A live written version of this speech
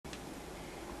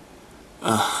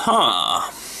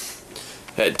Uh-huh.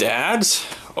 At Dad's?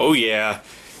 Oh yeah.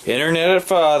 Internet at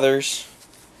Father's.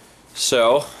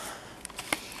 So,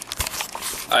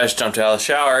 I just jumped out of the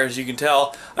shower. As you can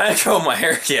tell, I didn't comb my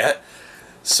hair yet.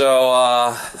 So,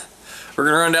 we're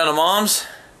gonna run down to Mom's.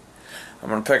 I'm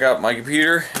gonna pick up my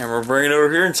computer and we'll bring it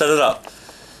over here and set it up.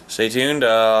 Stay tuned.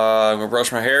 I'm gonna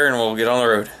brush my hair and we'll get on the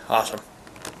road. Awesome.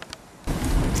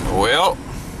 Well,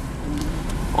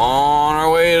 on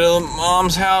our way to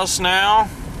Mom's house now.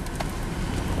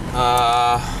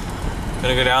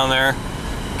 Gonna go down there,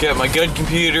 get my good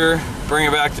computer, bring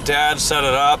it back to Dad, set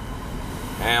it up,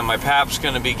 and my pap's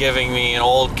gonna be giving me an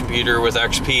old computer with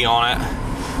XP on it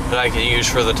that I can use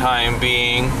for the time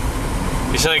being.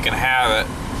 He said I can have it,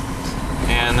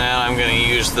 and then I'm gonna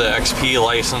use the XP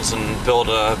license and build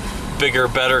a bigger,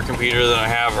 better computer than I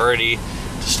have already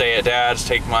to stay at Dad's.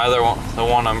 Take my other one, the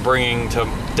one I'm bringing to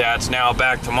Dad's now,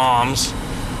 back to Mom's.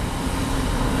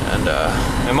 And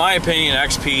in my opinion,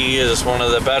 XP is one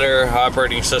of the better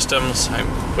operating systems,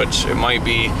 which it might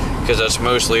be because that's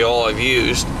mostly all I've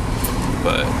used,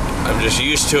 but I'm just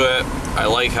used to it. I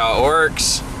like how it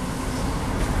works,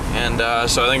 and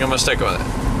so I think I'm gonna stick with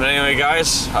it. But anyway,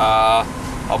 guys,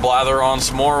 I'll blather on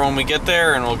some more when we get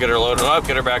there, and we'll get her loaded up,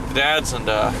 get her back to Dad's, and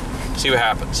see what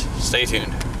happens. Stay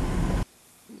tuned.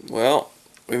 Well,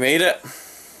 we made it,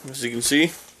 as you can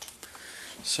see.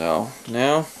 So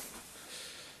now,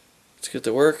 let's get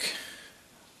to work.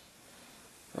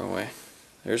 Wrong way.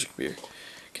 There's a computer.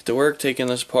 Get to work taking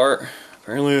this apart.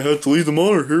 Apparently I had to leave the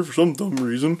monitor here for some dumb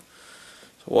reason.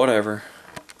 So whatever.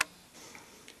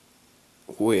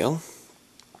 Well,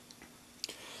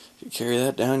 you carry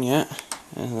that down yet?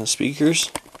 And the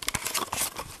speakers.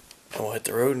 And we'll hit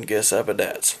the road and get us up at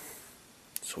Dad's.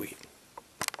 Sweet.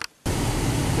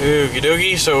 Okie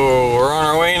dokie, so we're on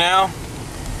our way now.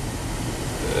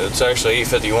 It's actually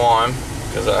 8:51.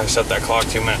 Because I set that clock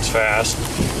 2 minutes fast.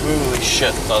 Holy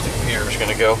shit, thought the computer was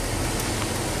gonna go.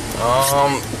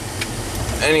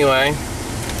 Anyway,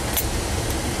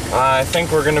 I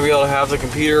think we're gonna be able to have the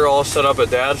computer all set up at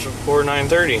Dad's before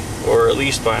 9:30, or at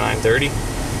least by 9:30.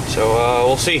 So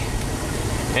we'll see.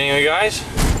 Anyway, guys,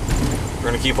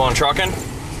 we're gonna keep on trucking,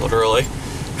 literally,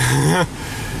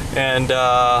 and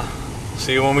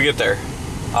see you when we get there.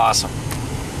 Awesome.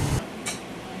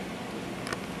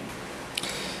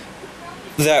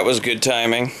 That was good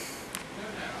timing.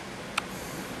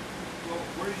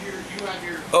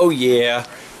 Oh yeah,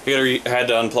 I had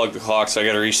to unplug the clock, so I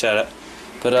gotta reset it.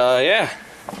 But yeah,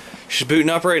 she's booting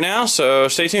up right now, so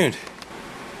stay tuned.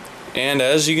 And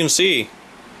as you can see,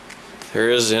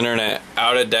 there is internet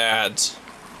out at Dad's.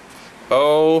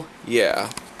 Oh yeah.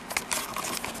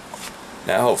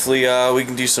 Now hopefully we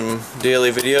can do some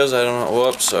daily videos. I don't know.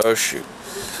 Whoops. Oh shoot.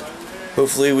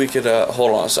 Hopefully we could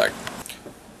hold on a sec.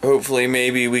 Hopefully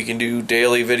maybe we can do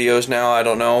daily videos now. I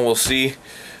don't know, we'll see.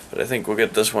 But I think we'll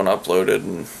get this one uploaded,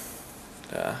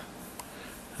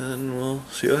 and we'll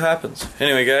see what happens.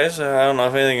 Anyway, guys, I don't know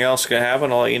if anything else is going to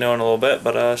happen. I'll let you know in a little bit,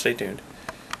 but stay tuned.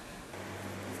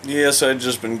 Yes, I've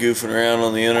just been goofing around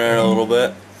on the internet a little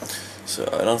bit, so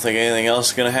I don't think anything else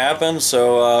is going to happen.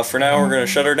 So for now we're going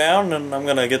to shut her down, and I'm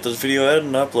going to get this video edited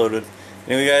and uploaded.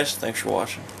 Anyway, guys, thanks for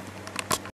watching.